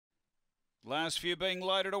Last few being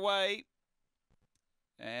loaded away.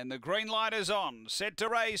 And the green light is on. Set to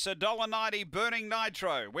race, $1.90, Burning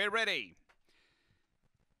Nitro. We're ready.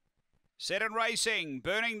 Set and racing.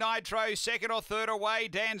 Burning Nitro, second or third away.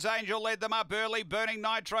 Dan's Angel led them up early. Burning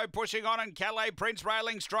Nitro pushing on, and Calais Prince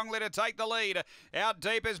railing strongly to take the lead. Out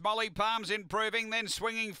deep is Molly Palms improving, then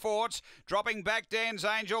Swinging Forts. Dropping back Dan's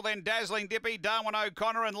Angel, then Dazzling Dippy, Darwin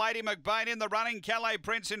O'Connor and Lady McBain in the running. Calais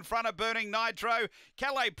Prince in front of Burning Nitro.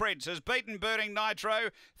 Calais Prince has beaten Burning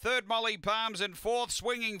Nitro. Third Molly Palms, and fourth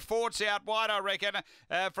Swinging Forts out wide, I reckon,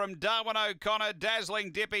 from Darwin O'Connor,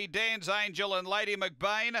 Dazzling Dippy, Dan's Angel and Lady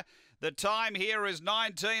McBain. The time here is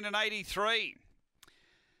 19:83.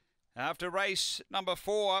 After race number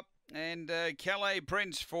 4, and Calais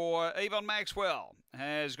Prince for Yvonne Maxwell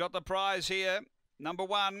has got the prize here. Number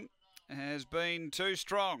 1 has been too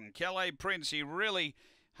strong. Calais Prince, he really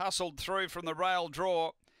hustled through from the rail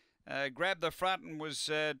draw. Grabbed the front and was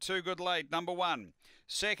too good late. Number 1.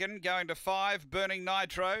 Second, going to 5, Burning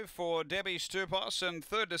Nitro for Debbie Stupos. And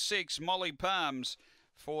third to 6, Molly Palms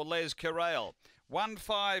for Les Carrale. 1,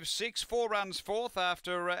 5, 6, 4 runs fourth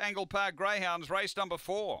after Angle-Park Greyhounds, race number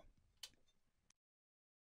 4.